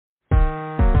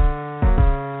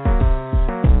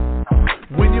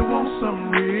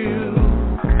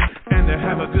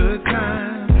have a good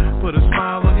time, put a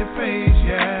smile on your face,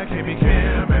 yeah. Kimmie,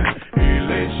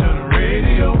 Elation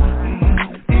Radio,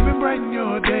 even brighten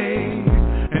your day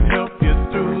and help you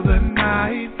through the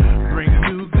night. Bring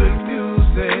you good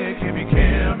music, Kimmie,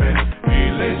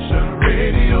 Elation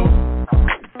Radio.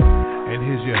 And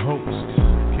here's your host,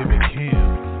 Kimmie Kim.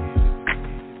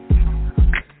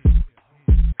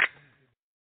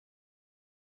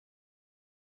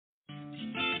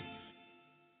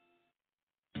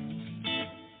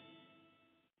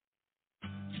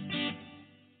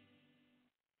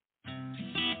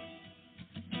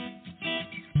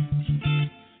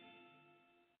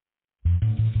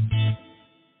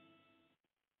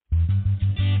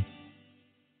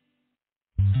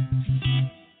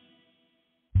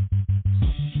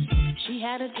 She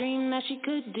had a dream that she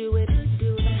could do it.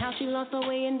 Somehow she lost her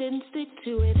way and didn't stick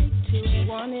to it. She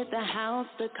wanted the house,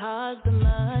 the cars, the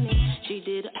money. She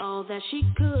did all that she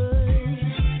could.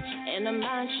 In her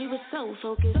mind she was so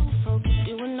focused,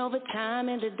 doing overtime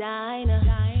in the diner.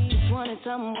 Just wanted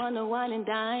someone to wine and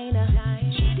dine her.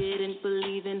 She didn't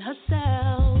believe in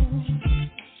herself.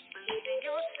 Believe in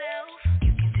yourself,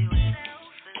 you can do it.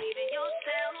 Believe in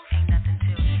yourself, ain't nothing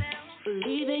to self.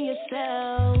 Believe in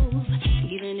yourself,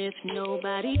 even if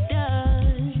nobody does.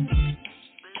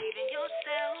 Believe in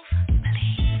yourself.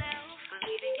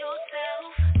 Believe in yourself.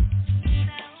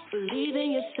 Believe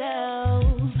in yourself,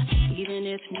 even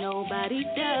if nobody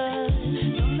does.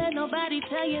 Don't let nobody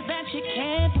tell you that you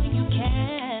can't when you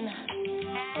can.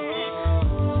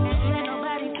 Don't let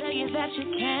nobody tell you that you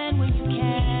can when you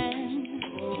can.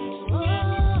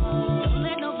 Don't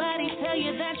let nobody tell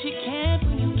you that you can't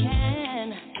when you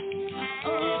can.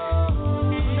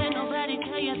 Don't let nobody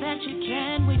tell you that you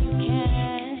can when you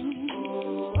can.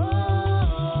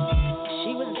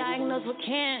 She was diagnosed with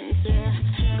cancer,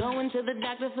 going to the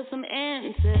doctor for some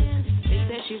answers. They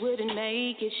said she wouldn't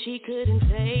make it, she couldn't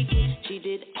take it. She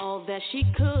did all that she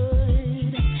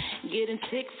could, getting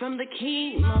sick from the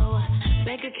chemo.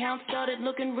 Bank account started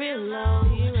looking real low.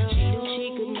 She knew she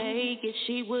could make it,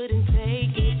 she wouldn't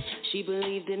take it. She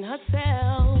believed in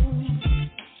herself.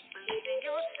 Believe in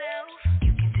yourself,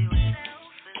 you can do it.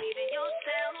 Believe in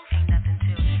yourself, ain't nothing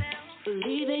to self.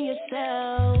 Believe in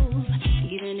yourself,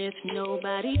 even if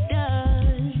nobody does.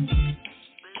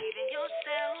 Believe in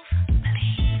yourself.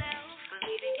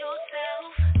 Believe in yourself.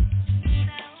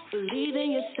 Believe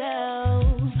in yourself,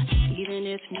 even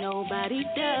if nobody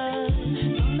does.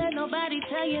 Don't let nobody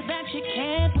tell you that you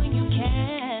can't when you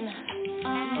can.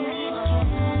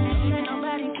 Don't let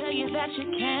nobody tell you that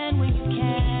you can when you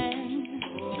can.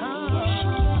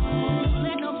 Don't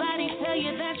let nobody tell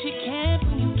you that you can't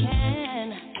when you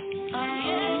can.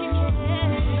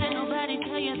 Don't let nobody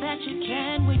tell you that you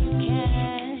can when you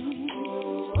can.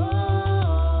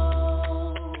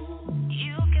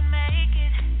 You can make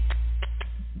it.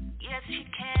 Yes, you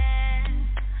can.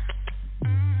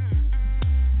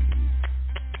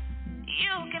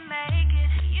 You can make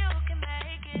it. You can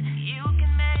make it. You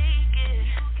can make it.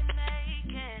 You can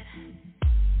make it.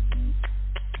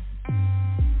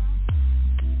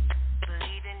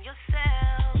 Believe in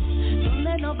yourself. Don't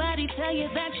let nobody tell you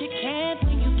that you can't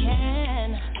when you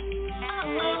can.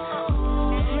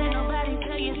 Don't let nobody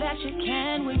tell you that you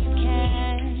can when you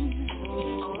can.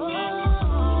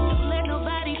 Don't let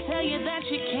nobody tell you that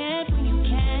you can't when you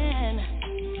can.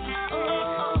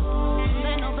 Don't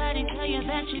let nobody tell you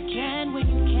that you can when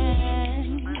you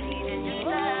can. Believe in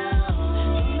yourself.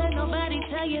 Don't let nobody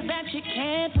tell you that you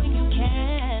can't when you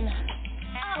can.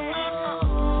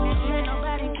 Don't let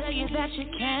nobody tell you that you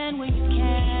can when you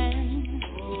can.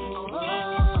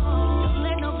 Don't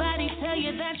let nobody tell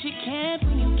you that you can't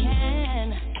when you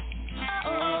can.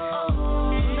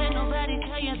 Don't let nobody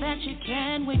tell you that you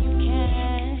can when you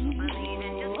can. Believe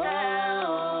in yourself.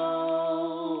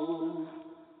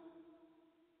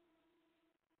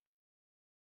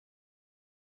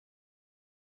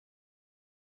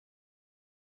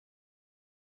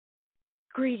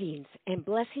 Greetings and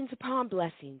blessings upon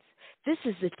blessings. This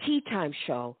is the Tea Time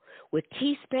Show with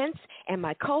T. Spence and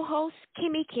my co-host,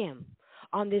 Kimmie Kim,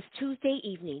 on this Tuesday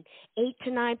evening, 8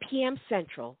 to 9 p.m.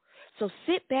 Central. So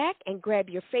sit back and grab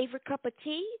your favorite cup of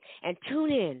tea and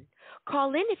tune in.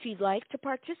 Call in if you'd like to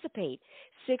participate,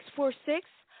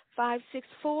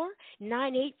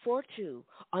 646-564-9842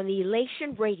 on the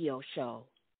Elation Radio Show.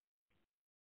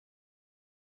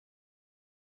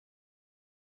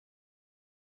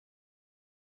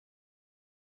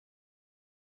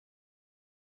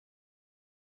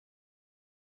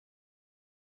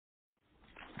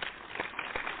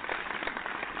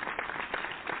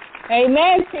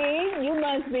 Amen, T. You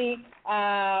must be,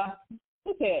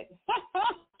 look at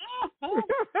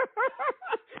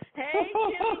Hey,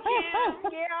 Kimmy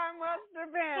Kim. Yeah, I must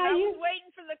have been. I was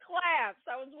waiting for the claps.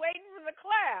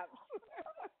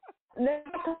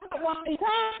 While you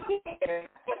talking here.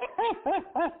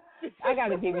 I got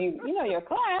to give you, your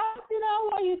claps,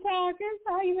 while you talking.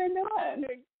 How you been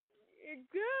doing?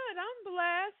 Good. I'm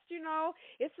blessed.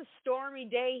 It's a stormy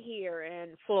day here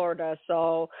in Florida,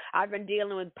 so I've been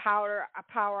dealing with power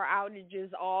outages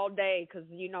all day because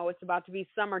it's about to be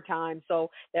summertime,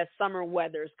 so that summer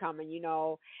weather's coming.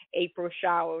 April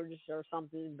showers or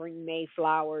something, bring May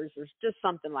flowers or just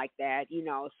something like that.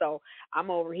 So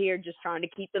I'm over here just trying to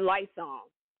keep the lights on.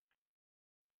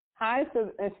 How is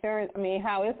the insurance?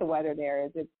 How is the weather there?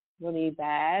 Is it really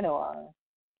bad or?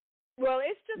 Well,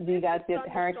 it's just do you guys get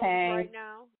hurricanes right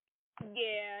now?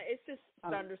 Yeah, it's just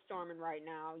thunderstorming right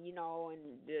now,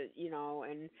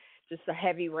 and just the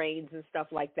heavy rains and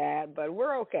stuff like that. But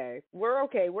we're okay. We're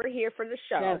here for the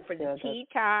show, for the Tea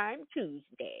Time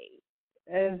Tuesday.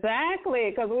 Exactly,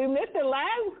 because we missed it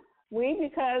last week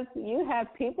because you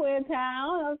have people in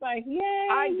town. I was like, yay.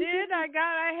 I did. I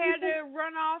had to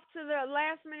run off to the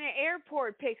last-minute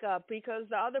airport pickup because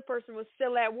the other person was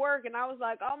still at work, and I was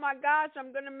like, oh, my gosh,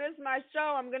 I'm going to miss my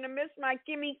show. I'm going to miss my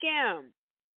Kimmie Kim.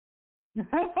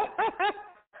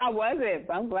 How was it?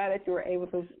 I'm glad that you were able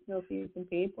to still see some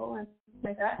people. And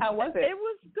how was it? It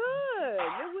was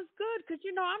good because,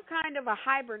 I'm kind of a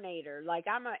hibernator. Like,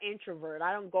 I'm an introvert.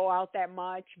 I don't go out that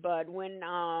much. But when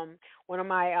one of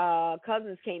my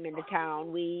cousins came into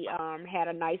town, we had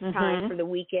a nice time for the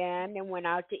weekend and went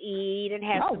out to eat and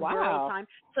had some girl time,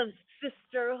 some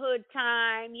sisterhood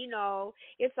time.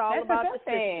 It's all about the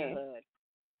sisterhood.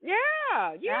 Yeah,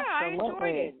 Absolutely. I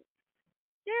enjoyed it.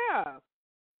 Yeah.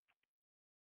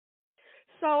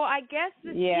 So I guess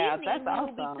this evening we'll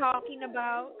be talking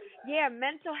about,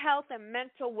 mental health and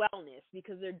mental wellness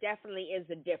because there definitely is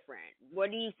a difference.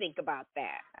 What do you think about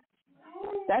that?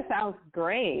 That sounds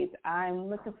great. I'm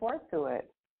looking forward to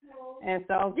it. And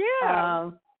so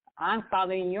I'm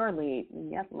following your lead.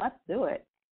 Yes, let's do it.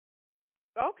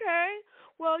 Okay.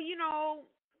 Well,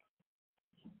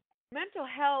 mental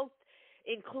health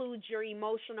includes your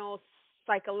emotional,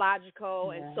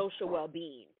 psychological, and social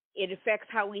well-being. It affects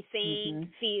how we think,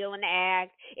 feel, and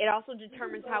act. It also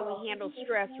determines how we handle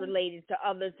stress related to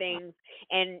other things,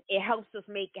 and it helps us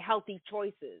make healthy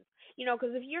choices.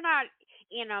 Because if you're not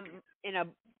in a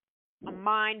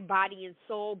mind, body, and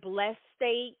soul blessed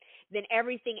state, then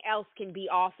everything else can be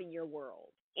off in your world.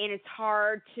 And it's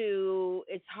hard to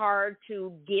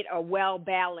get a well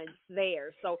balance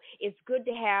there. So it's good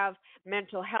to have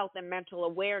mental health and mental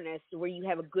awareness where you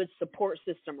have a good support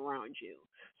system around you.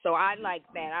 So I like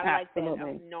that. I like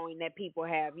that, knowing that people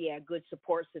have good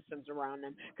support systems around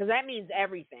them, because that means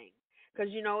everything.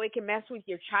 Because it can mess with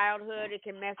your childhood, it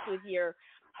can mess with your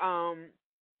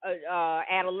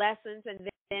adolescence, and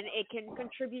then it can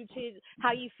contribute to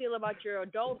how you feel about your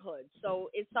adulthood.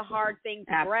 So it's a hard thing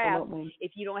to grasp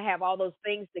if you don't have all those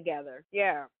things together.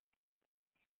 Yeah.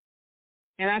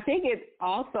 And I think it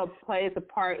also plays a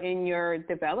part in your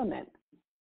development.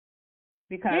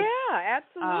 Because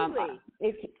absolutely.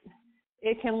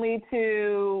 It can lead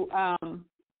to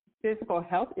physical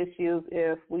health issues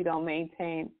if we don't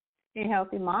maintain a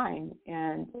healthy mind,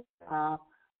 and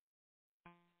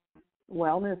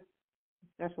wellness,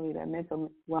 especially that mental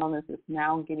wellness, is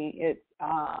now getting its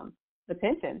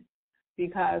attention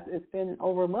because it's been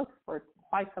overlooked for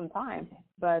quite some time.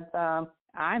 But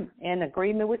I'm in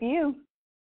agreement with you.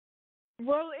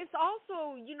 Well, it's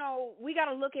also, we got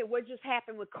to look at what just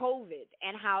happened with COVID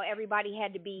and how everybody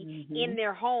had to be in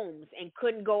their homes and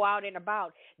couldn't go out and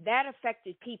about. That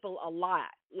affected people a lot.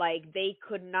 Like, they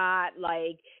could not,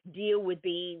 deal with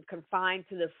being confined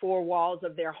to the four walls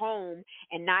of their home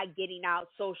and not getting out,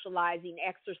 socializing,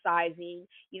 exercising,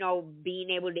 being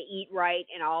able to eat right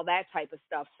and all that type of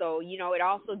stuff. So, it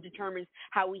also determines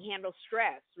how we handle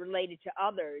stress related to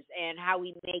others and how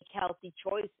we make healthy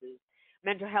choices.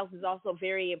 Mental health is also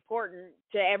very important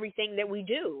to everything that we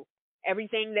do. Every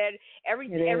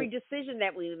decision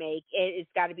that we make, it's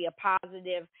got to be a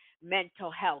positive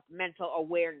mental health, mental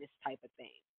awareness type of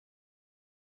thing.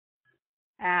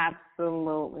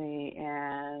 Absolutely,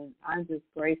 and I'm just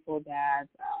grateful that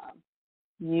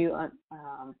you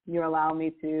allow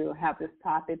me to have this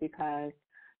topic, because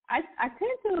I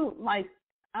tend to like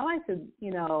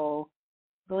to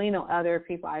glean on other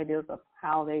people's ideas of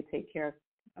how they take care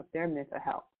of their mental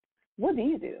health. What do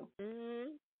you do?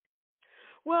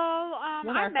 Well,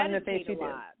 I meditate a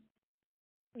lot.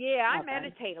 Yeah, I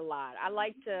meditate a lot. I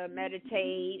like to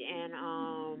meditate, and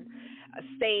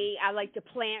I like to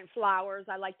plant flowers.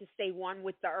 I like to stay one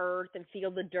with the earth and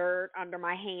feel the dirt under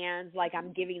my hands, like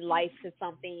I'm giving life to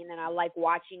something, and I like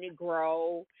watching it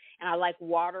grow, and I like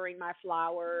watering my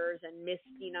flowers and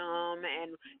misting them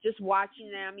and just watching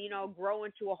them, grow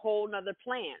into a whole nother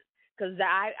plant. Because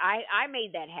I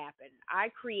made that happen. I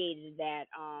created that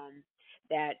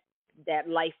that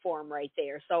life form right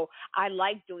there. So I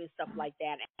like doing stuff like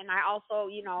that. And I also,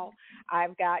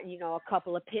 I've got, a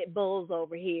couple of pit bulls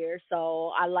over here.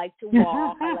 So I like to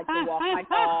walk. I like to walk my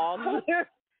dog.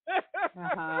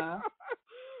 Uh-huh.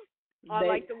 I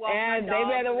like to walk my dog. And they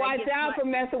better watch out for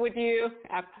messing with you.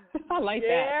 I like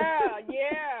that.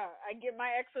 Yeah. I get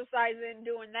my exercise in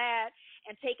doing that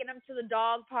and taking them to the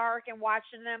dog park and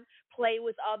watching them play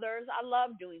with others. I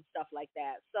love doing stuff like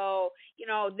that. So,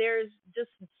 there's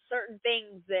just certain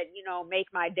things that, make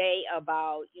my day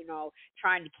about,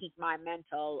 trying to keep my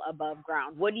mental above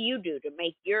ground. What do you do to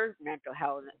make your mental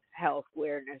health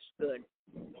awareness good?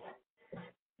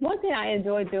 One thing I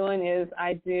enjoy doing is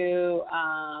I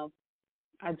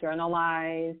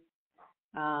journalize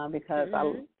because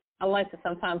I like to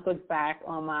sometimes look back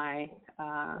on my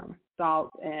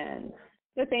thoughts and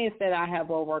the things that I have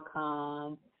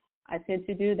overcome. I tend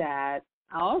to do that.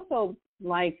 I also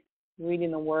like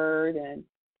reading the Word and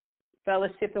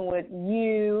fellowshipping with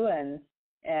you and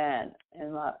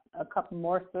a couple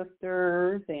more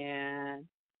sisters, and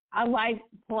I like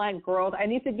growth. I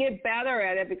need to get better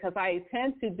at it because I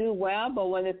tend to do well, but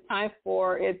when it's time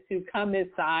for it to come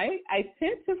inside, I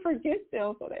tend to forget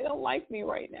them, so they don't like me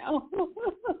right now.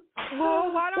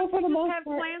 Well, why don't you just have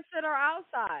plants that are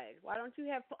outside? Why don't you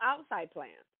have outside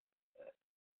plants?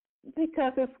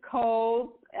 Because it's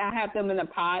cold. I have them in a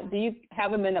pot. Do you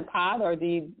have them in a pot, or do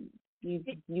you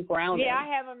ground them? Yeah, I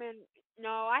have them in.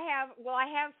 No, I have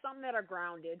some that are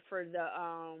grounded for the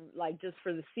just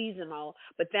for the seasonal,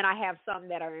 but then I have some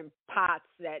that are in pots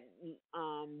that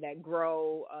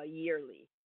grow yearly.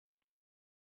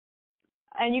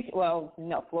 And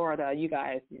Florida, you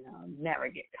guys, never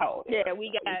get cold. Yeah,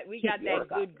 we got that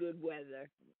good weather.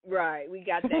 Right, we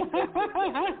got that good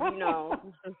weather,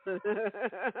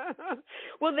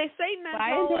 Well, they say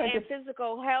mental and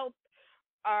physical health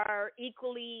are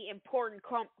equally important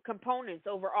components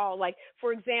overall. Like,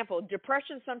 for example,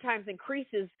 depression sometimes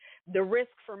increases the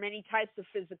risk for many types of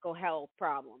physical health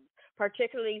problems,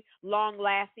 particularly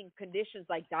long-lasting conditions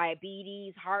like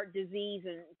diabetes, heart disease,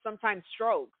 and sometimes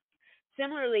strokes.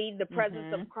 Similarly, the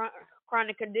presence of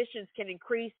chronic conditions can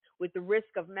increase with the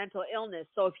risk of mental illness.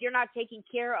 So if you're not taking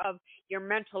care of your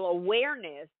mental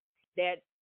awareness, that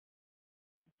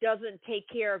doesn't take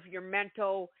care of your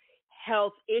mental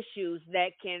health issues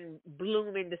that can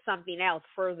bloom into something else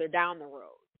further down the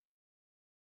road.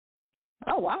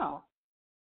 Oh, wow.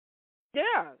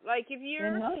 Yeah, like if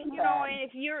you're,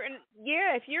 if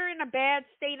you're in a bad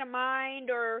state of mind,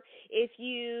 or if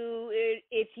you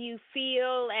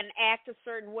feel and act a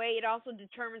certain way, it also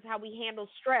determines how we handle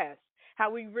stress, how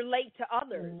we relate to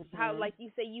others, how, like you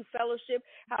say, you fellowship,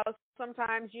 how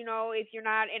sometimes, if you're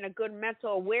not in a good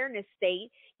mental awareness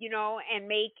state, and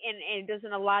it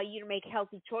doesn't allow you to make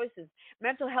healthy choices.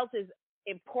 Mental health is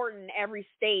important in every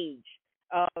stage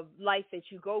of life that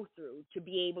you go through to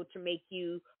be able to make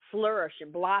you flourish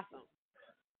and blossom.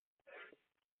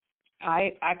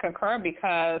 I concur,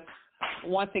 because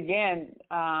once again,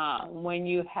 when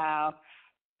you have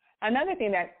another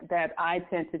thing that I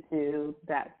tend to do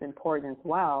that's important as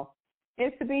well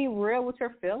is to be real with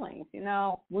your feelings.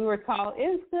 We were taught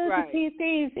it's good to keep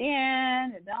things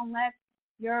in and don't let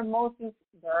your emotions,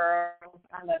 girl,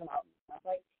 I let them out. I was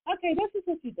like, okay, this is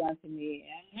what you've done to me,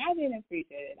 and I didn't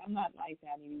appreciate it. I'm not like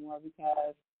that anymore,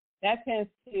 because that tends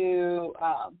to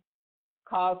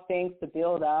cause things to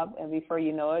build up, and before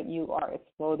you know it, you are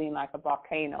exploding like a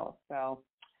volcano. So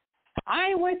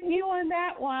I'm with you on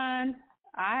that one.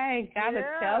 I got to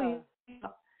tell you,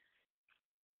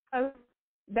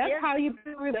 that's how you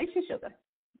build relationships.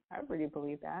 I really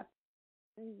believe that.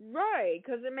 Right,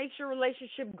 because it makes your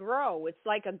relationship grow. It's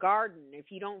like a garden.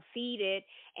 If you don't feed it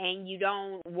and you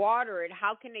don't water it,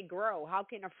 how can it grow? How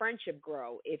can a friendship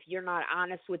grow if you're not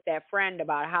honest with that friend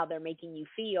about how they're making you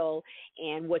feel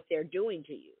and what they're doing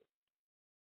to you?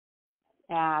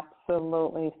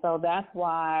 Absolutely. So that's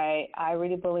why I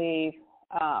really believe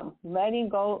letting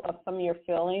go of some of your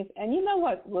feelings. And you know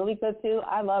what's really good too?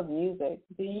 I love music.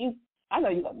 I know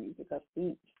you love music, because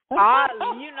we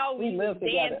was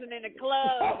dancing in the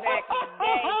club back in the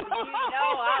day.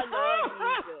 I love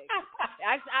music.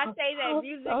 I say that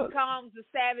music calms the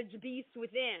savage beast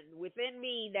within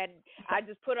me, that I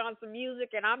just put on some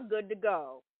music and I'm good to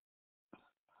go.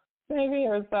 Same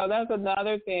here. So that's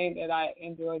another thing that I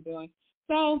enjoy doing.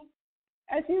 So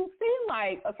as you seem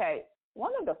like, okay,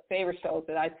 one of the favorite shows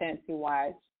that I tend to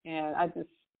watch, and I just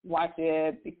watch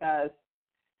it because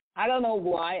I don't know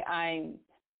why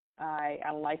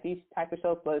I like these type of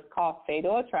shows, but it's called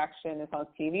Fatal Attraction. It's on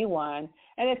TV One,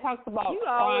 and it talks about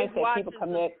crimes that people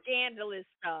commit. Scandalous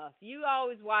stuff. You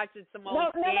always watching some old no,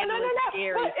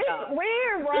 scary but stuff. It's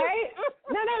weird, right?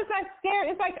 no, it's not scary.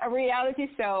 It's like a reality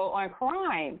show on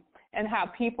crime and how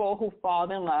people who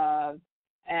fall in love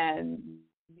and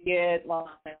get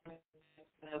lost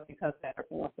because that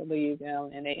person wants to leave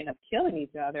them, and they end up killing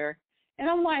each other. And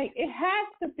I'm like, it has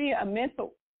to be a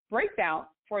mental breakdown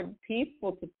for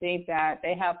people to think that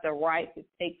they have the right to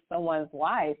take someone's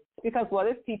life, because what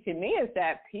it's teaching me is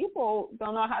that people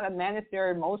don't know how to manage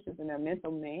their emotions and their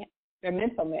mental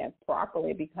man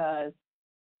properly, because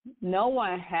no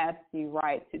one has the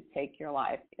right to take your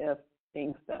life if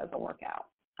things doesn't work out.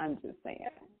 I'm just saying.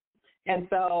 And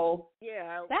so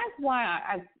that's why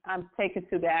I'm taken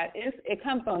to that. It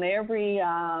comes on every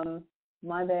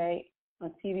Monday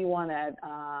on TV One at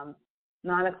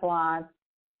 9 o'clock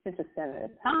Central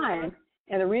Standard Time.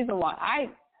 And the reason why I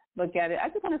look at it, I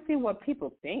just want to see what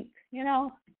people think. You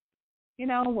know,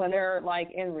 when they're like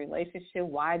in relationship,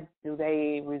 why do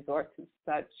they resort to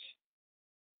such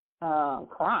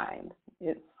crime?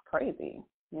 It's crazy,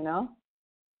 you know.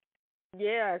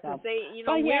 Yeah, because they,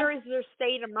 where is their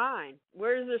state of mind?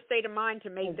 Where is their state of mind to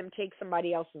make them take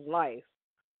somebody else's life?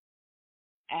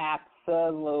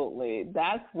 Absolutely.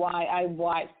 That's why I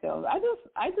watch them. I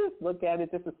just look at it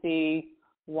just to see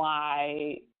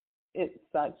why it's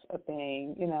such a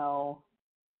thing,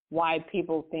 why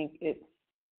people think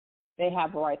they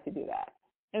have a right to do that.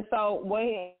 And so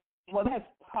what has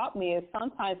taught me is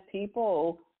sometimes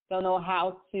people don't know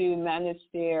how to manage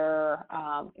their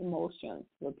emotions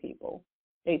with people.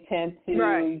 They tend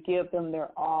to give them their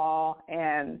all,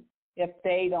 and if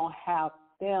they don't have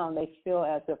them, they feel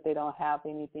as if they don't have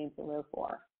anything to live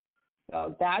for.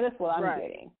 So that is what I'm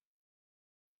getting.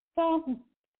 So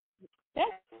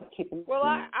that's keeping. Well,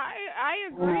 I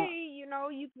agree.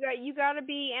 You got to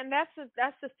be, and that's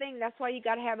the thing. That's why you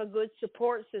got to have a good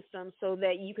support system so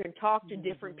that you can talk to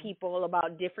different people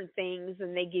about different things,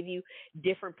 and they give you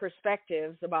different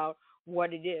perspectives about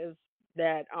what it is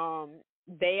that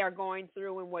they are going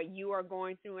through and what you are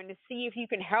going through, and to see if you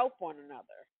can help one another.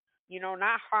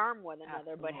 Not harm one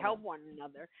another, but help one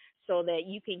another so that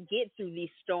you can get through these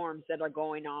storms that are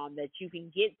going on, that you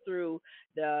can get through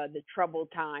the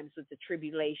troubled times with the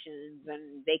tribulations,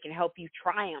 and they can help you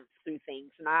triumph through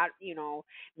things, not,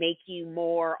 make you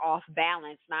more off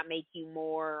balance, not make you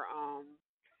more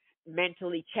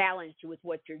mentally challenged with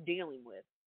what you're dealing with.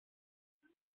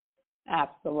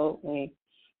 Absolutely.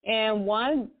 And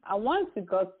I wanted to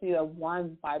go to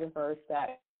one Bible verse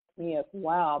that me as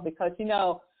well, because,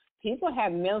 people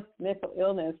have mental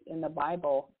illness in the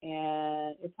Bible,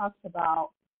 and it talks about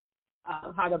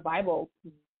how the Bible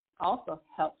also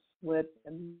helps with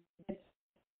and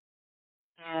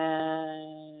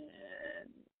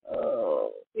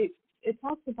it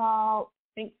talks about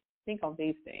think of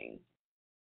these things.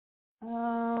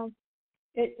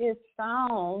 It is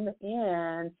found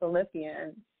in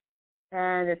Philippians,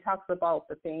 and it talks about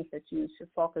the things that you should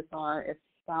focus on. It's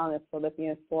found in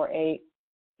Philippians 4:8.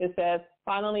 It says,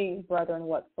 finally, brethren,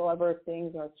 whatsoever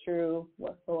things are true,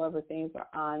 whatsoever things are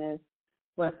honest,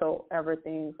 whatsoever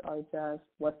things are just,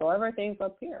 whatsoever things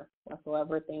are pure,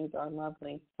 whatsoever things are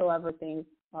lovely, whatsoever things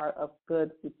are of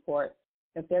good report,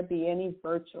 if there be any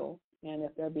virtue and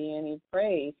if there be any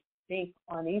praise, think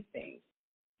on these things.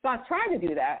 So I try to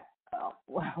do that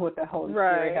with the Holy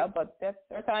Spirit help, but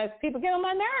sometimes people get on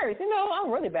my nerves.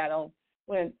 I'm really bad on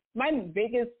when my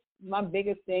biggest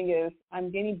thing is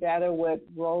I'm getting better with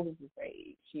road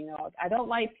rage. I don't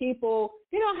like people.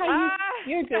 How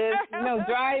you're just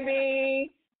driving.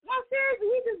 No, seriously,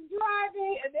 you're just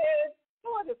driving, and then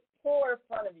someone just pour in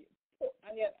front of you.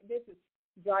 This is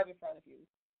drive in front of you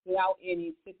without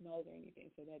any signals or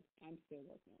anything. So that I'm still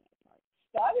working on that part.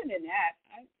 So other than that,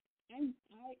 I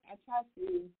try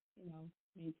to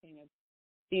maintain a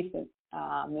decent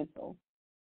mental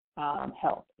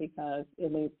health, because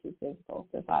it leads to physical.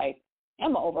 Because I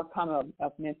am an overcomer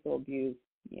of mental abuse.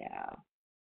 Yeah.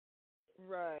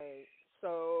 Right.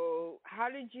 So how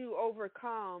did you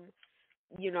overcome,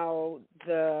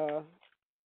 the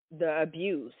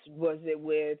abuse? Was it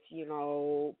with,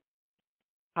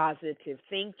 positive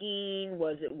thinking?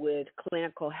 Was it with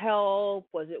clinical help?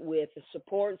 Was it with a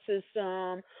support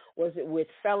system? Was it with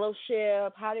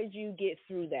fellowship? How did you get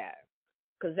through that?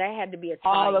 Because that had to be a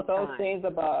trying all of those time. things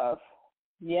above.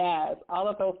 Yes, all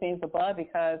of those things above,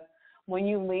 because when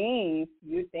you leave,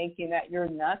 you're thinking that you're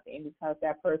nothing because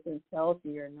that person tells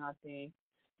you you're nothing.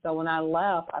 So when I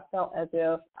left, I felt as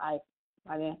if I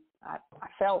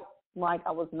felt like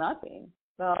I was nothing.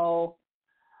 So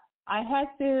I had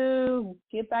to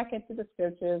get back into the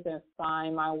scriptures and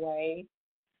find my way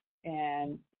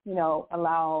and,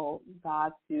 allow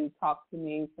God to talk to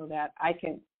me so that I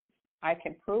can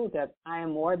prove that I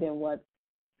am more than what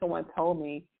someone told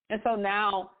me. And so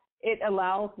now it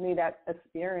allows me that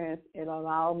experience. It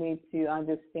allowed me to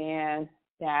understand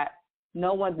that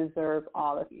no one deserves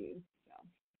all of you. So.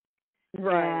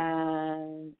 Right.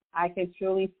 And I can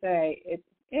truly say it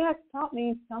has taught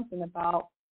me something about,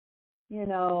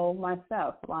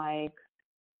 myself. Like,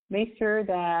 make sure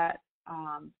that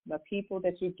the people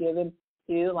that you're giving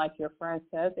to, like your friend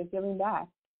says, they're giving back.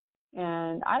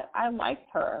 And I liked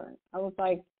her. I was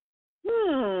like,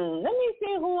 let me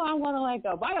see who I want to let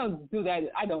go. But I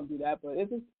don't do that, but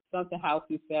it's just something how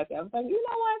she said that. I was like, you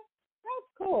know what? That's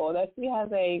cool that she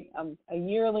has a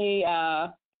yearly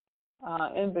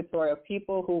inventory of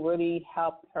people who really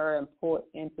helped her and poured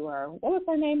into her. What was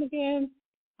her name again?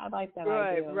 I like that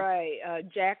idea. Right.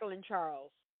 Jacqueline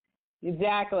Charles.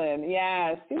 Jacqueline,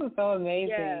 yes. She was so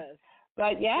amazing. Yes.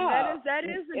 But yeah. And that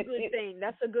is a good thing.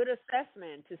 That's a good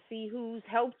assessment to see who's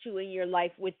helped you in your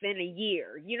life within a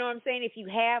year. You know what I'm saying? If you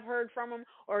have heard from them,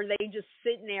 or are they just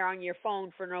sitting there on your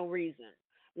phone for no reason?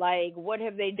 Like, what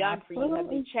have they done for you? Have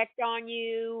they checked on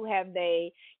you? Have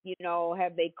they,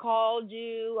 have they called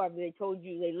you? Have they told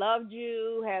you they loved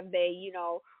you? Have they,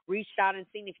 reached out and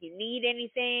seen if you need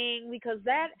anything? Because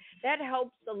that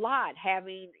helps a lot,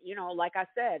 having, like I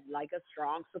said, like a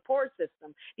strong support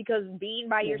system. Because being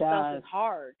by yourself is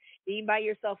hard. Being by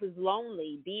yourself is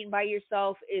lonely. Being by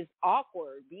yourself is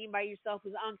awkward. Being by yourself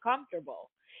is uncomfortable.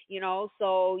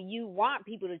 So you want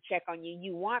people to check on you.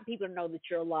 You want people to know that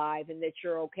you're alive and that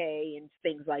you're okay and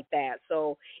things like that.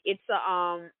 So it's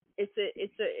a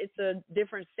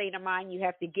different state of mind you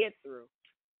have to get through.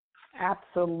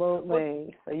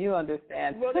 Absolutely. So you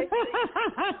understand. Well,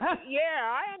 yeah,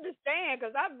 I understand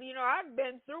because I've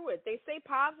been through it. They say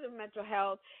positive mental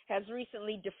health has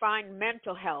recently defined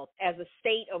mental health as a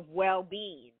state of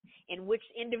well-being in which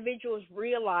individuals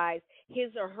realize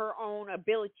his or her own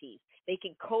abilities. They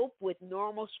can cope with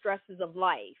normal stresses of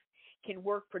life, can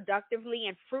work productively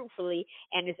and fruitfully,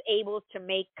 and is able to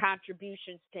make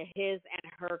contributions to his and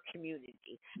her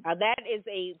community. Now that's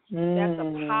a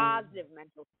positive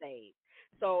mental state.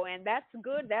 So, and that's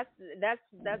good. That's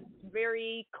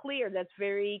very clear. That's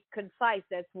very concise.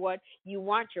 That's what you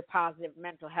want your positive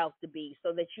mental health to be,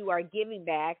 so that you are giving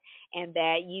back and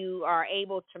that you are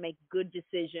able to make good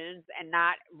decisions and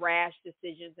not rash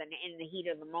decisions and in the heat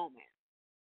of the moment.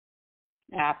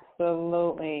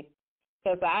 Absolutely.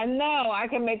 Because I know I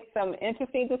can make some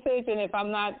interesting decisions if I'm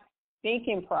not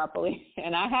thinking properly,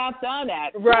 and I have done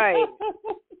that. Right.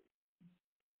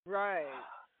 Right.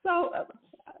 So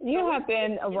you have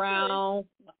been around.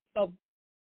 So,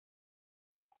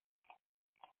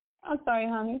 I'm sorry,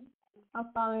 honey.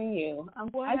 I'm following you.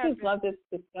 I just love this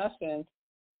discussion.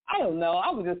 I don't know.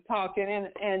 I was just talking,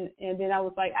 and then I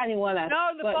was like, I didn't want to.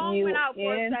 No, the phone went out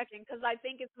for a second because I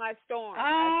think it's my storm.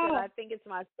 I think it's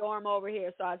my storm over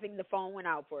here, so I think the phone went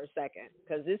out for a second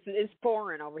because it's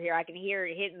pouring over here. I can hear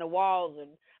it hitting the walls and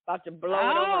about to blow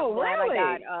it over. Really?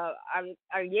 I'm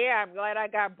glad I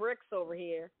got bricks over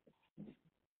here.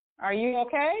 Are you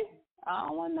okay? I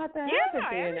don't want nothing to happen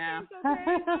to you now.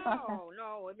 Okay.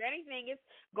 No. If anything, it's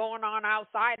going on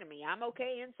outside of me. I'm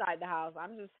okay inside the house.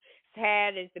 I'm just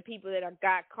sad as the people that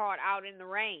got caught out in the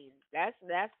rain. That's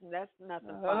nothing fun.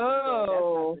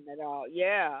 Oh. That's nothing at all.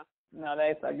 Yeah. No,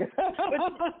 that's not good.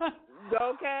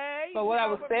 Okay. But what I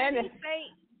was saying is...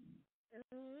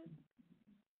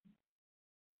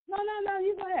 No,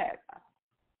 you go ahead.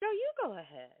 No, you go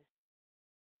ahead.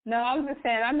 No, I was just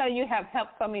saying, I know you have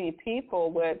helped so many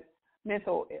people with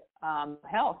mental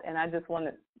health, and I just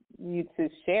wanted you to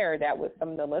share that with some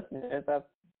of the listeners of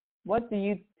what do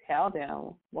you tell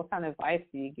them? What kind of advice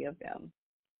do you give them?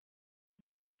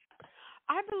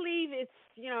 I believe it's,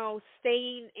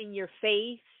 staying in your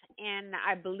faith, and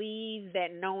I believe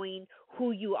that knowing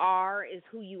who you are is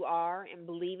who you are and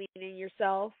believing in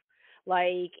yourself.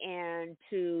 And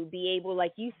to be able,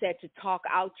 like you said, to talk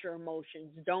out your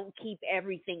emotions. Don't keep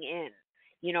everything in,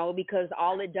 because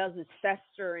all it does is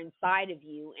fester inside of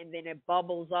you, and then it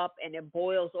bubbles up and it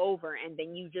boils over, and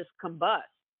then you just combust.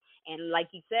 And like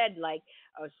you said,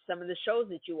 some of the shows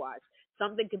that you watch,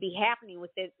 something could be happening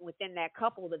within that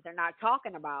couple that they're not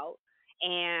talking about,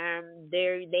 and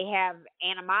they have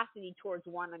animosity towards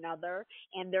one another,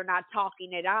 and they're not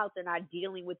talking it out. They're not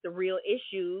dealing with the real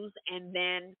issues, and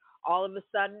then all of a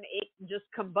sudden it just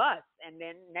combusts, and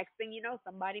then next thing you know,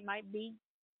 somebody might be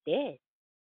dead.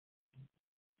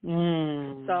 So,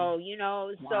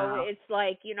 Wow. so it's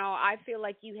like, I feel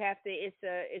like you have to,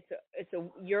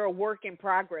 you're a work in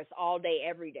progress all day,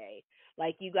 every day.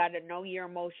 Like, you got to know your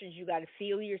emotions. You got to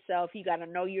feel yourself. You got to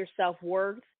know your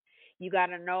self-worth. You got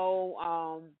to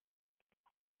know,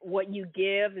 what you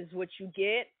give is what you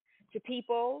get to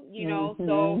people,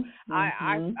 So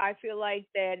I feel like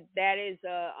that is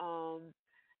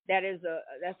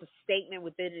that's a statement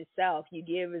within itself. You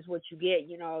give is what you get.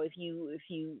 If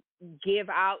you give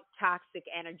out toxic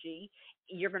energy,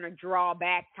 you're going to draw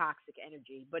back toxic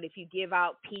energy. But if you give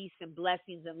out peace and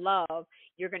blessings and love,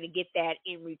 you're going to get that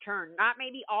in return. Not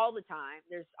maybe all the time.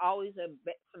 There's always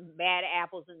some bad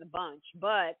apples in the bunch,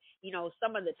 but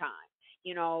some of the time.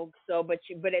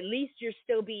 But at least you're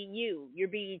still being you. You're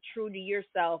being true to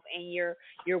yourself, and you're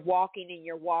walking and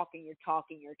you're walking, you're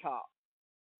talking your talk.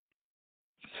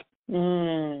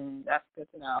 That's good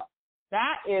to know.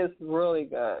 That is really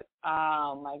good.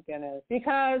 Oh my goodness.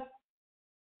 Because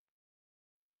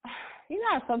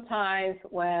sometimes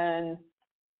when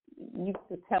you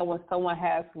can tell when someone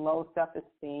has low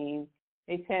self-esteem,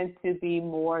 they tend to be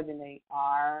more than they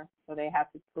are, so they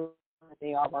have to prove that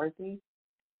they are worthy.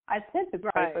 I tend to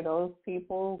pray for those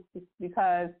people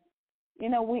because,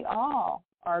 we all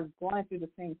are going through the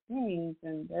same things,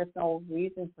 and there's no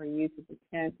reason for you to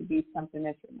pretend to be something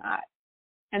that you're not.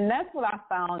 And that's what I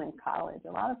found in college.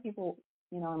 A lot of people,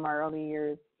 in my early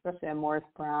years, especially at Morris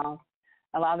Brown,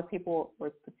 a lot of people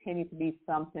were pretending to be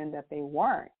something that they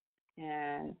weren't.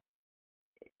 And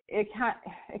it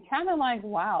kind of like,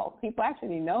 wow, people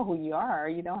actually know who you are.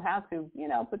 You don't have to,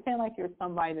 pretend like you're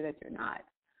somebody that you're not.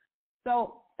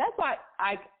 So that's what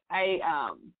I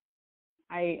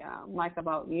like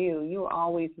about you. You're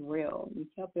always real. You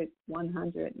kept it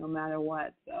 100 no matter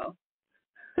what. So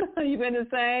you've been the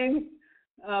same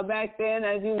back then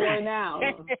as you were now.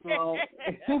 So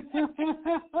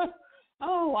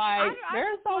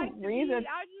there's some reason.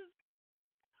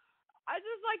 I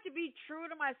just like to be true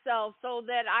to myself so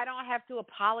that I don't have to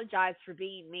apologize for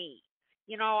being me.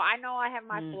 I know I have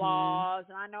my flaws,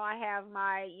 and I know I have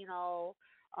my,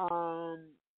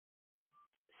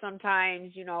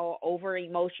 sometimes, over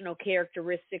emotional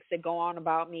characteristics that go on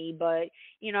about me, but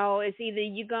it's either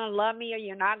you're gonna love me or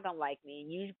you're not gonna like me,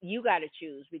 and you got to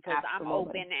choose, because Absolutely. I'm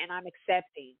open and I'm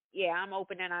accepting. Yeah, I'm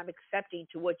open and I'm accepting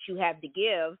to what you have to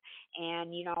give,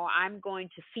 and I'm going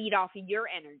to feed off of your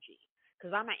energy.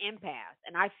 Because I'm an empath,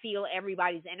 and I feel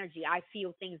everybody's energy. I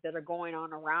feel things that are going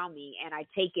on around me, and I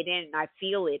take it in, and I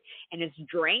feel it, and it's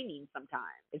draining sometimes.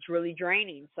 It's really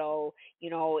draining. So,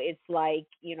 it's like,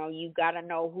 you got to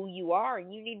know who you are,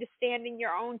 and you need to stand in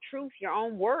your own truth, your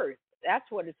own worth. That's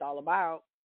what it's all about.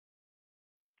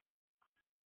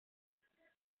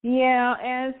 Yeah,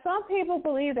 and some people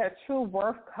believe that true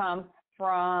worth comes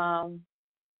from,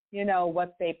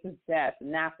 what they possess,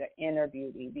 not their inner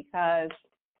beauty, because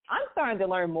I'm starting to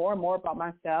learn more and more about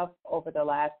myself over the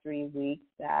last 3 weeks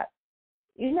that,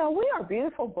 we are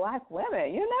beautiful Black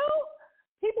women,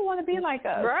 People want to be like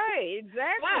us. Right,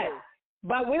 exactly.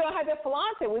 But we don't have to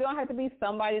flaunt it. We don't have to be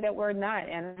somebody that we're not.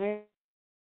 And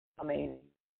I mean,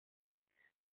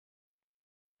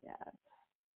 yeah.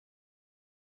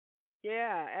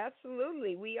 Yeah,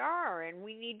 absolutely. We are, and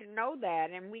we need to know that,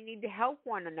 and we need to help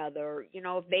one another.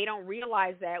 If they don't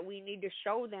realize that, we need to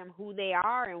show them who they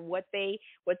are and what they've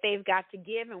got to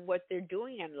give and what they're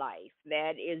doing in life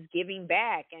that is giving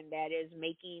back, and that is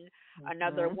making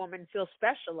another woman feel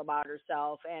special about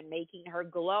herself, and making her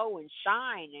glow and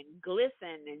shine and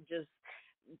glisten, and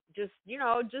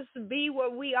just be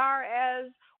what we are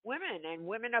as women, and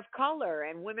women of color,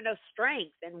 and women of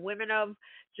strength, and women of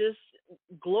just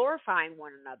glorifying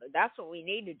one another. That's what we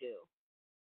need to do.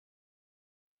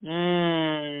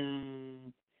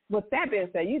 With that being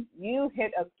said, you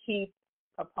hit a key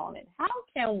component. How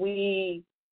can we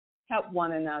help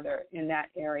one another in that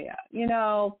area?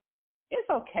 It's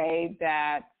okay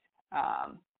that,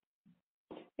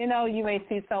 you may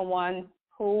see someone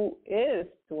who is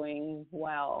doing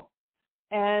well.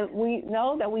 And we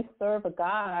know that we serve a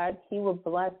God. He will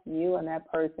bless you and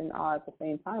that person all at the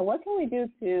same time. What can we do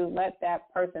to let that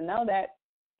person know that,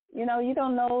 you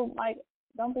don't know, like,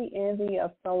 don't be envy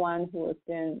of someone who has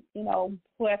been,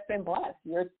 who has been blessed.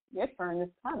 Your turn is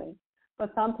coming.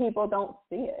 But some people don't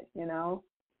see it,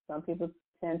 Some people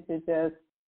tend to just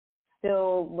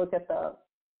still look at the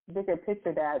bigger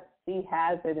picture that she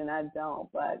has it and I don't,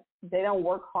 but they don't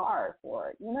work hard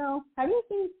for it, Have you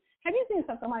seen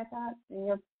something like that in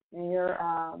your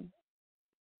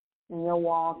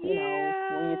walk?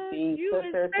 Yeah, when you see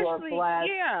sisters who are blessed.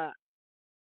 Yeah.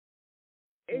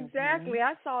 exactly.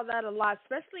 I saw that a lot,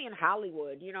 especially in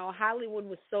Hollywood. You know, Hollywood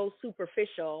was so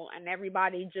superficial, and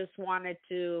everybody just wanted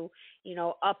to,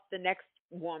 up the next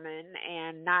woman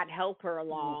and not help her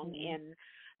along in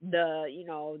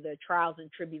the trials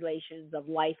and tribulations of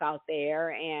life out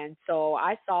there. And so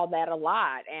I saw that a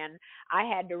lot, and I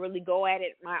had to really go at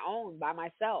it by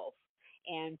myself,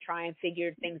 and try and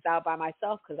figure things out by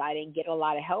myself, because I didn't get a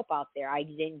lot of help out there. I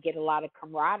didn't get a lot of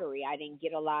camaraderie. I didn't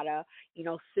get a lot of,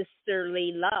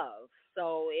 sisterly love.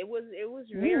 So it was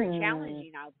very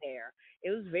challenging out there. It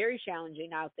was very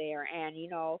challenging out there. And,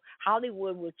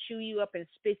 Hollywood will chew you up and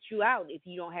spit you out if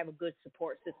you don't have a good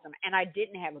support system. And I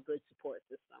didn't have a good support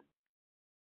system.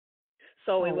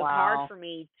 So it was hard for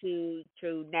me to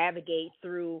navigate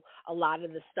through a lot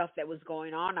of the stuff that was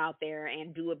going on out there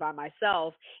and do it by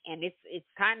myself. And it's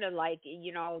kind of like,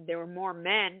 there were more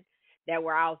men that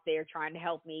were out there trying to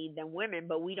help me than women,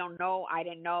 but I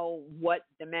didn't know what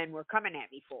the men were coming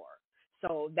at me for.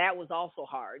 So that was also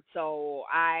hard. So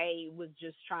I was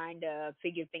just trying to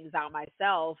figure things out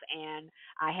myself, and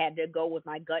I had to go with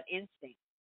my gut instinct.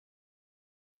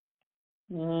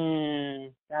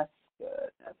 That's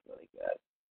good. That's really good.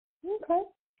 Okay.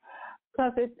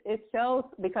 Because it shows,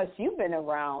 because you've been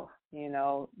around,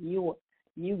 you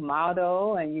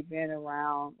model, and you've been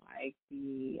around like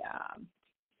the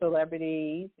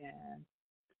celebrities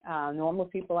and normal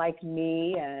people like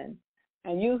me, and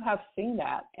you have seen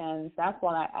that, and that's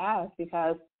why I asked,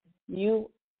 because you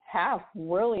have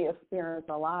really experienced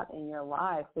a lot in your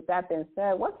life. With that being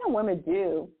said, what can women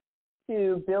do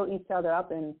to build each other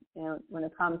up and when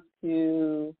it comes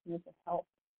to mental health?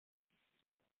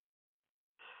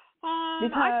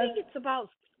 I think it's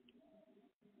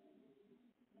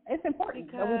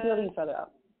important that we build each other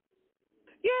up.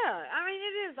 Yeah, I mean,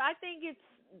 it is. I think it's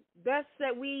best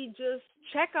that we just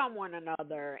check on one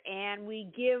another, and we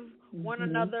give one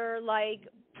another like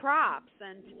props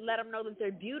and let them know that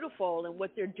they're beautiful and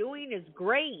what they're doing is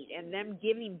great, and them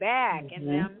giving back, and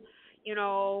them,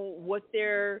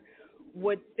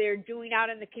 what they're doing out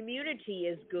in the community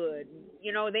is good.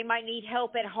 They might need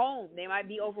help at home. They might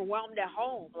be overwhelmed at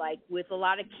home, like with a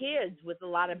lot of kids, with a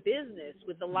lot of business,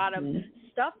 with a lot of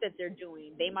stuff that they're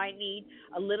doing. They might need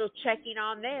a little checking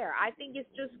on there. I think it's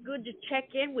just good to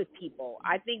check in with people.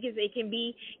 I think it can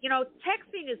be,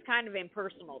 texting is kind of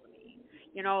impersonal to me,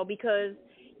 because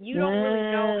you don't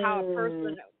really know how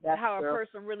a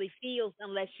person really feels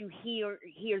unless you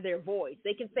hear their voice.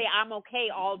 They can say I'm okay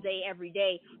all day every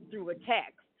day through a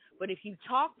text, but if you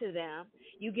talk to them,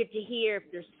 you get to hear if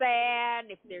they're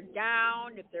sad, if they're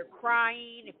down, if they're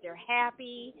crying, if they're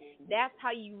happy. That's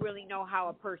how you really know how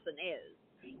a person is.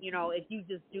 If you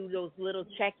just do those little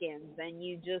check-ins, and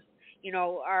you just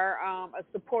are a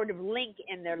supportive link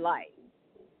in their life.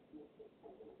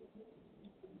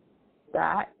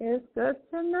 That is good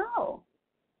to know,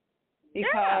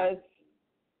 because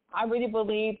I really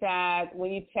believe that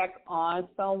when you check on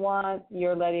someone,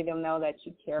 you're letting them know that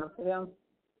you care for them.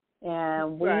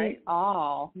 And we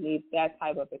all need that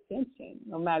type of attention,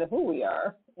 no matter who we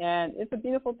are. And it's a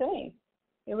beautiful thing.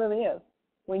 It really is.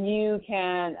 When you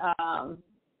can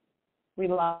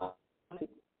rely on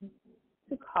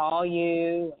to call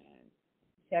you and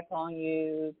check on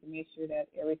you to make sure that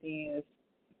everything is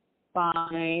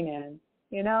fine, and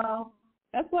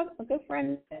that's what a good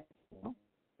friend is.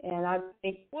 And I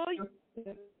think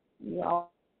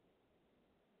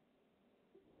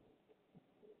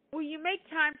Well, you make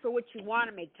time for what you want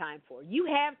to make time for. You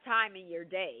have time in your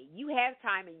day. You have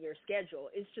time in your schedule.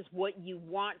 It's just what you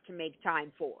want to make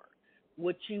time for,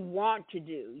 what you want to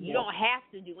do. You don't have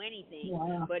to do anything,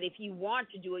 but if you want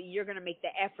to do it, you're going to make the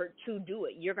effort to do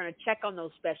it. You're going to check on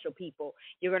those special people.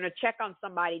 You're going to check on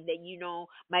somebody that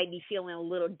might be feeling a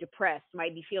little depressed,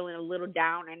 might be feeling a little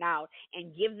down and out,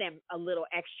 and give them a little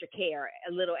extra care,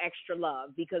 a little extra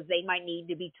love, because they might need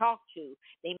to be talked to.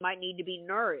 They might need to be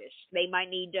nourished. They might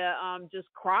need to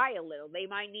just cry a little. They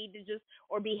might need to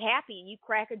or be happy, and you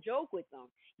crack a joke with them.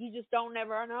 You just don't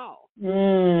never know.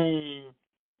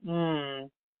 Yes.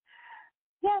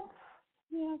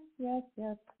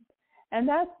 And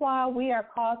that's why we are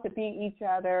called to be each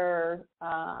other's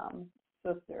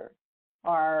sister,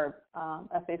 or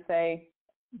as they say,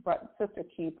 sister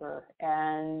keeper,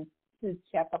 and to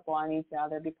check up on each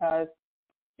other, because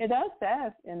it does say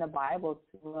in the Bible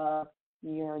to love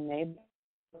your neighbor.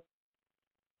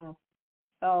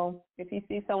 So if you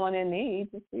see someone in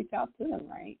need, just reach out to them,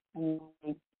 right?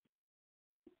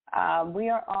 We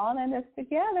are all in this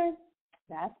together.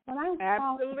 That's what I'm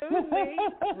talking about. Absolutely.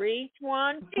 Reach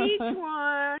one, teach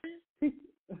one.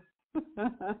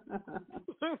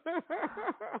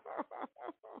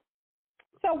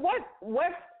 So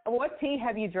what what tea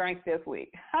have you drank this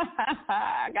week?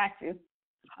 I got you.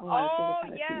 Oh,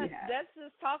 yes. Let's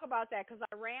just talk about that because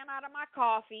I ran out of my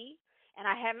coffee and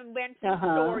I haven't been to the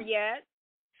store yet.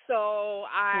 So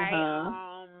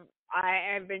I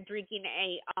have been drinking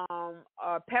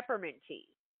a peppermint tea.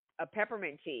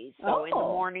 So in the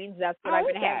mornings, that's what I've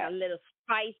been having, a little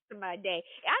spice to my day.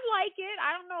 I like it.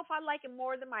 I don't know if I like it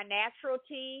more than my natural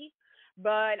tea,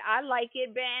 but I like it.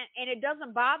 And it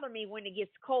doesn't bother me when it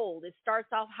gets cold. It starts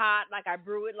off hot, like I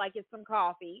brew it like it's some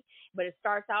coffee, but it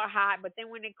starts out hot. But then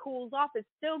when it cools off, it's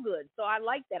still good. So I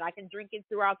like that. I can drink it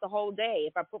throughout the whole day.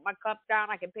 If I put my cup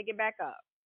down, I can pick it back up.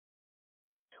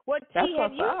 What tea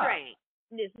have you drank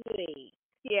this week?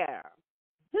 Yeah.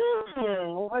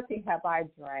 What tea have I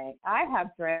drank? I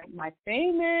have drank my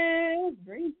famous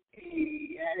green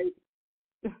tea.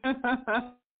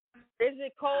 Is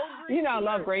it cold green tea? I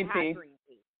love green tea. Green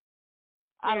tea?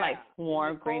 I like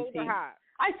warm green tea.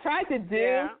 I tried to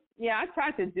do I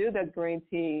tried to do the green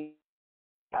tea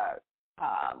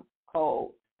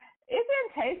cold. It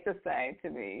didn't taste the same to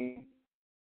me.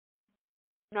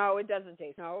 No, it doesn't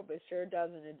taste. No, it sure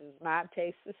doesn't. It does not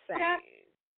taste the same. Yeah.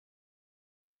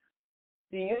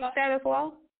 Do you like that as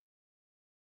well?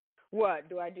 What?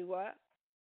 Do I do what?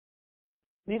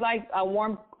 Do you like a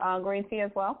warm green tea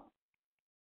as well?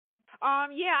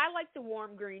 Yeah, I like the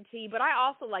warm green tea, but I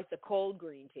also like the cold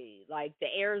green tea. Like the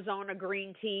Arizona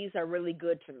green teas are really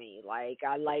good to me. Like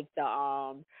I like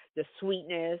the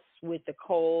sweetness with the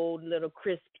cold little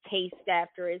crisp taste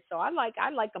after it. So I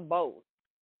like them both.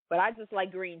 But I just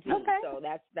like green tea, so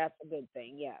that's a good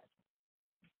thing. Yes.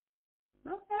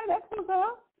 Okay, that's what's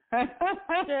up.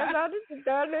 Yeah, that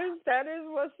is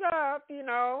what's up.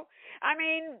 I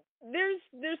mean,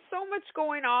 there's so much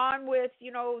going on with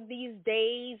these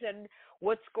days and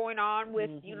what's going on with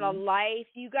life.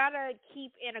 You gotta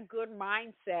keep in a good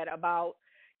mindset about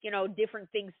different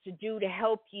things to do to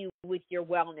help you with your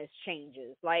wellness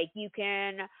changes. Like you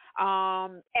can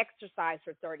exercise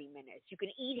for 30 minutes. You can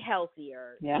eat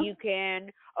healthier. Yeah. You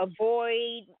can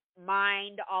avoid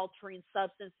mind-altering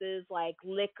substances like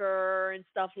liquor and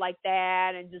stuff like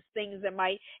that, and just things that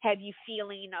might have you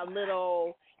feeling a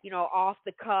little, off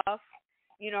the cuff,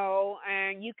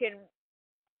 and you can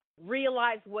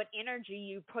realize what energy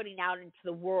you're putting out into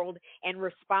the world and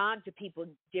respond to people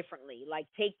differently. Like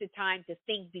take the time to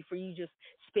think before you just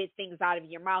spit things out of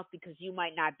your mouth, because you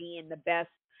might not be in the best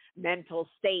mental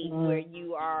state where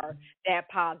you are that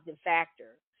positive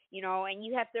factor. And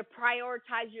you have to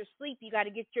prioritize your sleep. You got to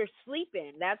get your sleep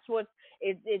in. That's what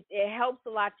it helps a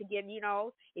lot to get,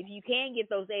 if you can get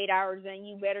those 8 hours in,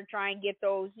 you better try and get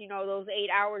those, those 8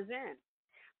 hours in.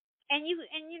 And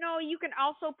you can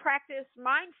also practice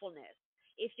mindfulness.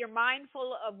 If you're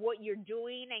mindful of what you're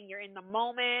doing and you're in the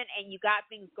moment and you got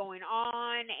things going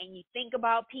on and you think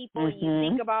about people and you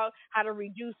think about how to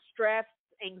reduce stress,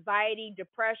 anxiety,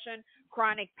 depression,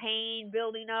 chronic pain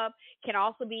building up, can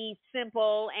also be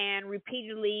simple and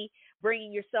repeatedly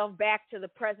bringing yourself back to the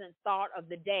present thought of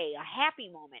the day, a happy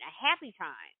moment, a happy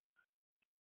time.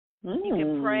 You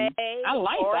can pray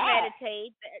or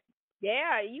meditate.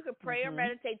 Yeah, you can pray or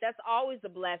meditate. That's always a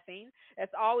blessing.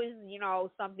 That's always,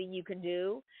 something you can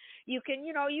do. You can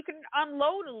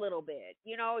unload a little bit,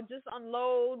 just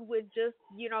unload with just,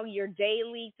 your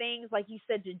daily things. Like you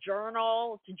said, to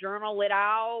journal it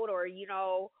out,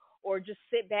 or just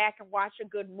sit back and watch a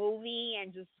good movie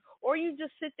or you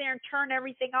just sit there and turn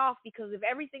everything off, because if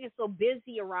everything is so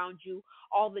busy around you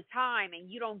all the time and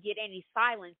you don't get any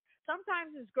silence,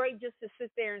 sometimes it's great just to sit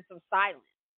there in some silence.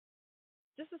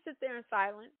 Just to sit there in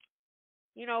silence,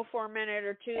 for a minute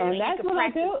or two. And that's what I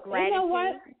do. Gratitude. You know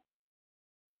what?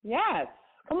 Yes.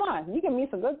 Come on. You can meet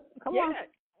some good. Come on.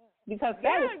 Because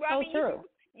that is so true.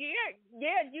 You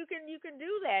can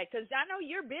do that, because I know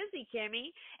you're busy,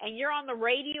 Kimmie, and you're on the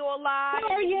radio a lot.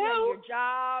 So are you you? have your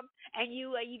job, and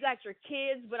you got your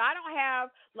kids. But I don't have,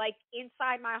 like,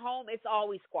 inside my home, it's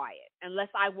always quiet unless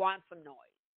I want some noise.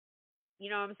 You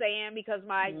know what I'm saying? Because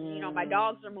my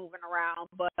dogs are moving around,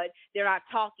 but they're not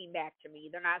talking back to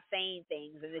me. They're not saying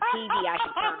things. And the TV I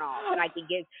can turn off, and I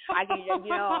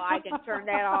can turn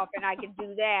that off, and I can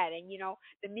do that. And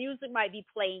the music might be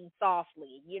playing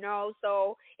softly.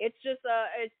 So it's just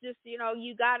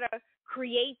you gotta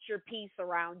create your peace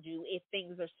around you if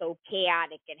things are so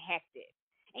chaotic and hectic.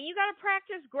 And you gotta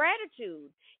practice gratitude.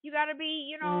 You gotta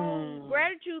be,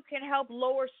 gratitude can help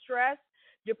lower stress,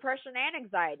 depression, and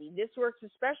anxiety. This works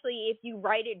especially if you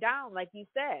write it down, like you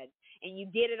said, and you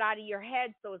get it out of your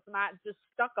head, so it's not just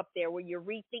stuck up there where you're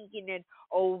rethinking it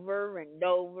over and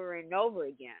over and over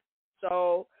again.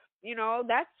 So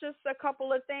that's just a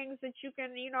couple of things that you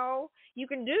can, you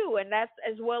can do. And that's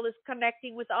as well as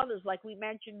connecting with others, like we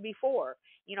mentioned before,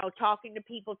 talking to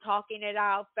people, talking it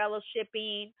out,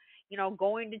 fellowshipping,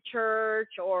 going to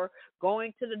church or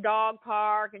going to the dog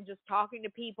park and just talking to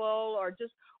people, or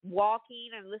just walking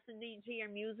and listening to your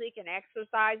music and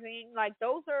exercising. Like,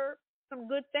 those are some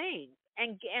good things.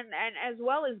 And as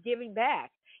well as giving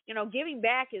back. Giving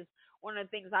back is one of the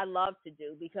things I love to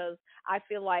do, because I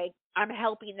feel like I'm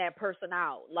helping that person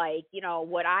out. Like,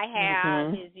 what I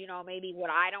have is, maybe what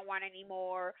I don't want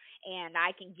anymore, and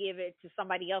I can give it to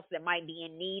somebody else that might be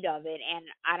in need of it, and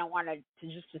I don't want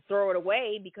to throw it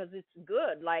away because it's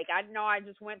good. Like, I know I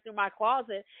just went through my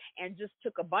closet and just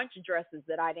took a bunch of dresses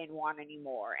that I didn't want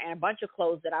anymore, and a bunch of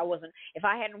clothes that if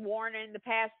I hadn't worn it in the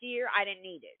past year, I didn't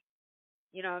need it.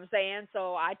 You know what I'm saying?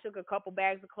 So I took a couple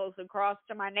bags of clothes across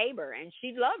to my neighbor, and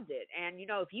she loved it. And,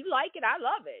 if you like it, I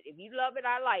love it. If you love it,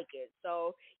 I like it.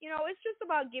 So, it's just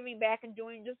about giving back and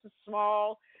doing just the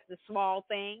small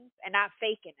things and not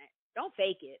faking it. Don't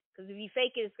fake it, because if you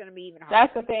fake it, it's going to be even harder.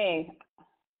 That's the thing.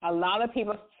 A lot of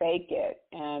people fake it,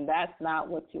 and that's not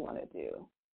what you want to do.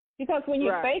 Because when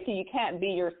you fake it, you can't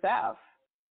be yourself.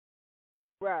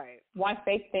 Right. Why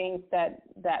fake things that's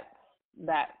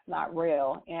not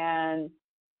real? And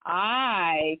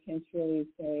I can truly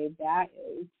say that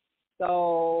is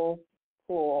so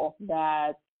cool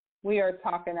that we are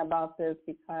talking about this,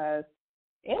 because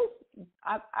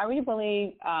I really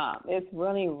believe it's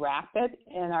really rapid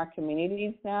in our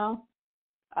communities now,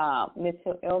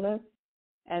 mental illness,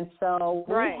 and so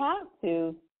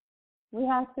we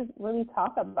have to really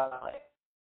talk about it.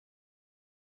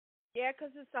 Yeah,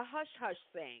 because it's a hush-hush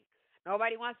thing.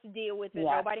 Nobody wants to deal with it.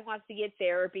 Yeah. Nobody wants to get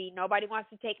therapy. Nobody wants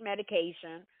to take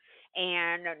medication.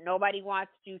 And nobody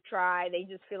wants to try. They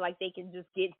just feel like they can just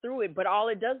get through it. But all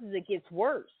it does is it gets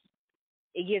worse.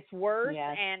 It gets worse,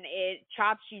 Yes. and it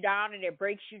chops you down, and it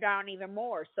breaks you down even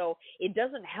more. So it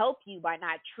doesn't help you by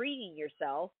not treating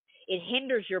yourself. It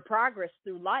hinders your progress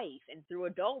through life and through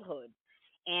adulthood.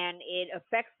 And it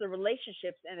affects the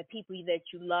relationships and the people that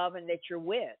you love and that you're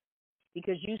with,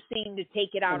 because you seem to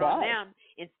take it out on them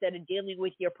instead of dealing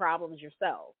with your problems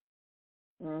yourself.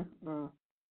 Mm-hmm.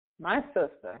 My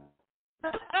sister.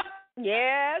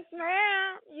 Yes,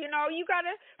 ma'am. You got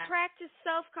to practice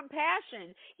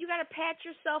self-compassion. You got to pat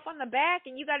yourself on the back,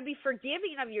 and you got to be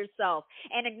forgiving of yourself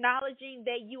and acknowledging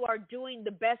that you are doing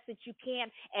the best that you can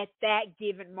at that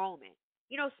given moment.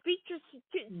 Speak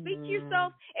to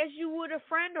yourself as you would a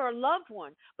friend or a loved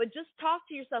one, but just talk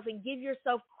to yourself and give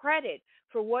yourself credit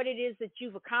for what it is that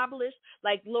you've accomplished.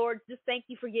 Like, Lord, just thank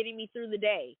you for getting me through the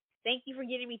day. Thank you for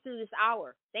getting me through this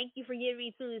hour. Thank you for getting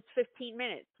me through this 15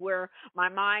 minutes where my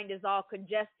mind is all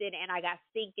congested and I got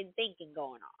stinking thinking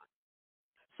going on.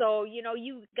 So, you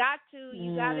got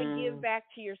to give back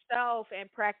to yourself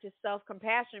and practice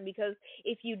self-compassion, because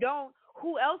if you don't,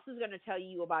 who else is going to tell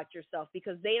you about yourself?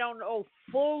 Because they don't know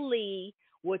fully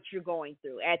what you're going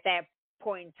through at that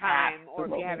point in time. Absolutely. Or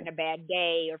if you're having a bad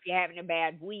day, or if you're having a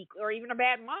bad week, or even a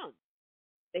bad month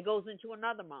that goes into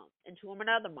another month, into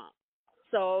another month.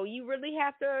 So you really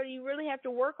have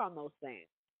to work on those things.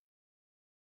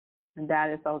 And that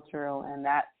is so true, and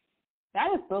that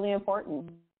is really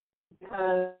important,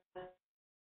 because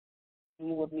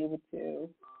you will be able to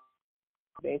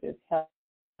basically help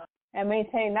and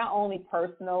maintain not only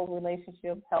personal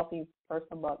relationships, healthy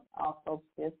personal, but also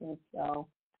business. So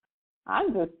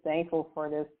I'm just thankful for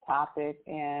this topic,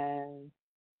 and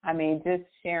I mean, just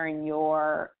sharing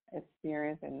your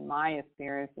experience and my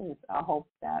experiences. I hope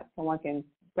that someone can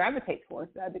gravitate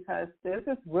towards that, because this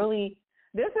is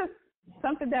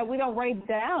something that we don't write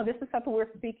down. This is something we're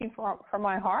speaking from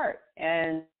my heart.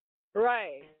 And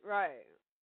right.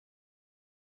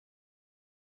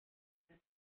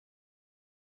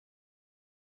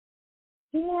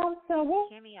 Yeah, so what?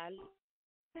 Kimmie, I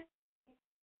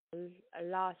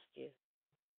lost you.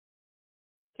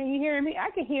 Can you hear me? I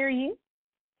can hear you.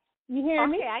 You hear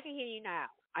me? Okay, I can hear you now.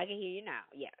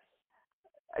 Yes.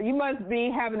 You must be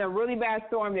having a really bad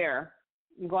storm there.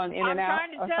 You going in and out? I'm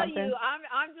trying to tell something? you,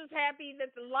 I'm just happy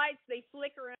that the lights, they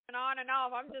flicker on and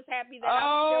off. I'm just happy that I'm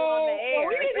still on the air. Well,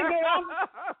 we need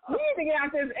to get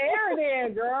out this air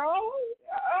then, girl.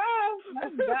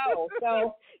 Let's go.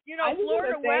 So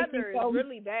Florida weather is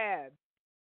really bad.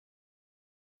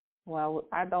 Well,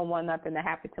 I don't want nothing to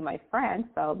happen to my friends,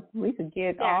 so we could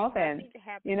get off. And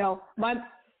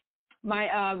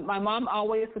my mom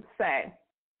always would say,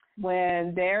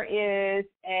 when there is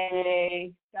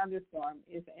a thunderstorm,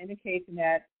 it's an indication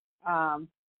that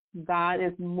God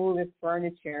is moving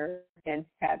furniture in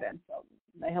heaven. So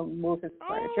let him move his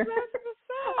furniture. That's what's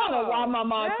up. I don't know why my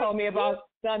mom told me about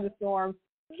thunderstorms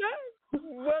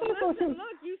Well, listen,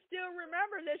 look, you still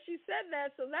remember that she said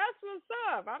that, so that's what's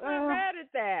up. I'm not mad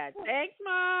at that. Thanks,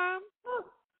 Mom.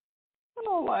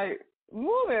 I'm like,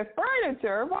 moving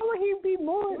furniture? Why would he be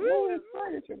moving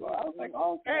furniture? Well, I was like,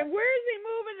 okay. And where is he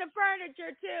moving the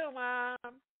furniture to, Mom?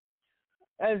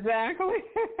 Exactly.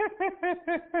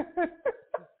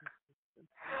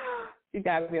 You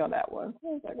got to be on that one. I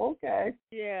was like, okay.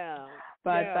 Yeah.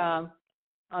 But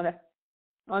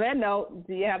on that note,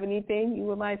 do you have anything you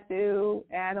would like to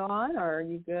add on, or are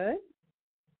you good?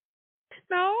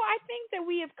 No, I think that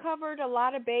we have covered a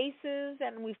lot of bases,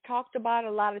 and we've talked about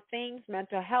a lot of things: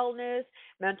 mental healthness,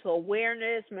 mental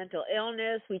awareness, mental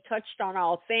illness. We touched on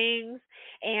all things,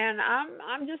 and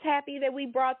I'm just happy that we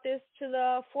brought this to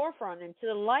the forefront and to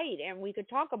the light, and we could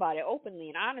talk about it openly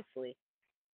and honestly.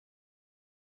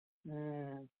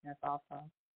 That's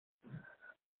awesome.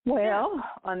 Well,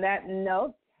 on that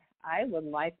note, I would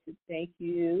like to thank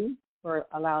you for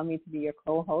allowing me to be your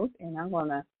co-host, and I'm going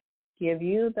to give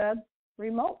you the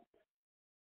remote.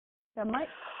 The mic.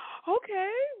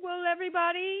 Okay. Well,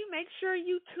 everybody, make sure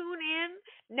you tune in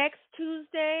next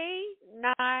Tuesday,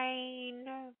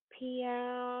 9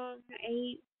 p.m.,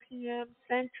 8 p.m.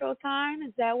 Central Time.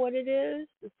 Is that what it is?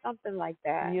 It's something like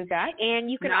that. You got it. And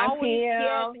you can always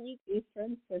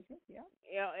Eastern Central,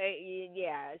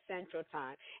 yeah, Central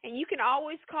Time. And you can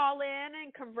always call in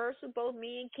and converse with both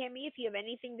me and Kimmie if you have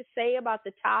anything to say about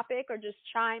the topic, or just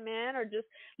chime in, or just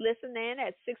listen in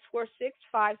at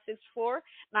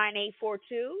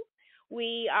 646-564-9842.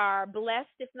 We are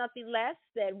blessed, if nothing less,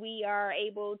 that we are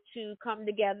able to come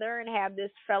together and have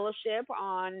this fellowship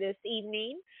on this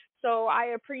evening. So I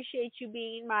appreciate you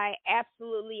being my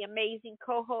absolutely amazing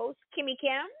co-host, Kimmie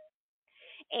Kim.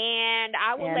 And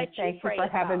I will let you pray us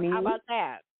out. How about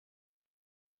that?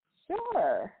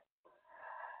 Sure.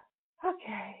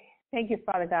 Okay. Thank you,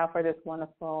 Father God, for this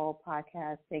wonderful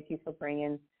podcast. Thank you for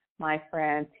bringing my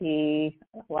friend T,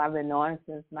 who I've been knowing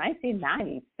since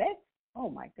 1996. Oh,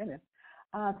 my goodness.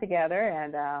 Together.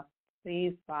 And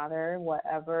please, Father,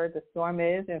 whatever the storm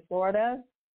is in Florida,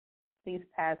 please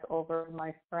pass over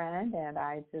my friend. And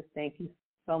I just thank you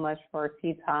so much for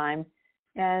tea time.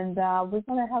 And we're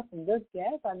going to have some good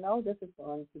guests. I know this is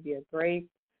going to be a great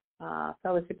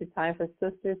fellowship time for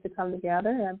sisters to come together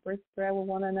and break bread with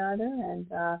one another and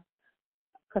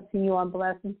continue on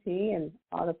blessing T and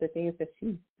all of the things that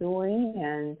she's doing,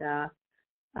 and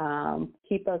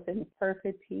keep us in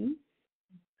perfect peace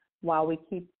while we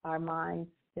keep our minds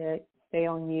stay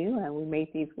on you. And we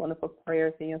make these wonderful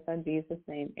prayers in your Son Jesus'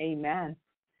 name. Amen.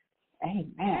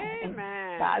 Amen.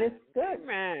 Amen. God is good.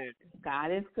 Amen.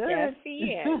 God is good. Yes,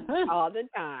 He is. All the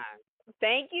time.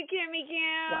 Thank you, Kimmie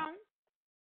Kim.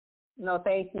 No,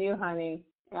 thank you, honey.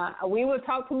 We will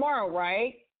talk tomorrow,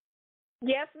 right?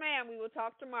 Yes, ma'am. We will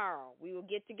talk tomorrow. We will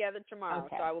get together tomorrow.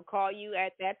 Okay. So I will call you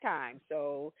at that time.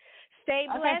 So stay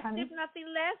blessed, if nothing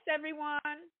less,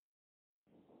 everyone.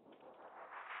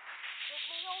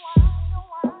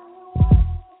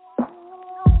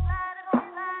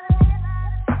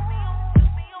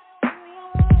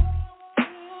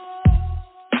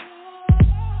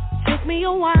 Took me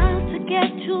a while to get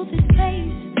to this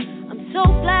place. I'm so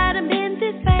glad I'm here.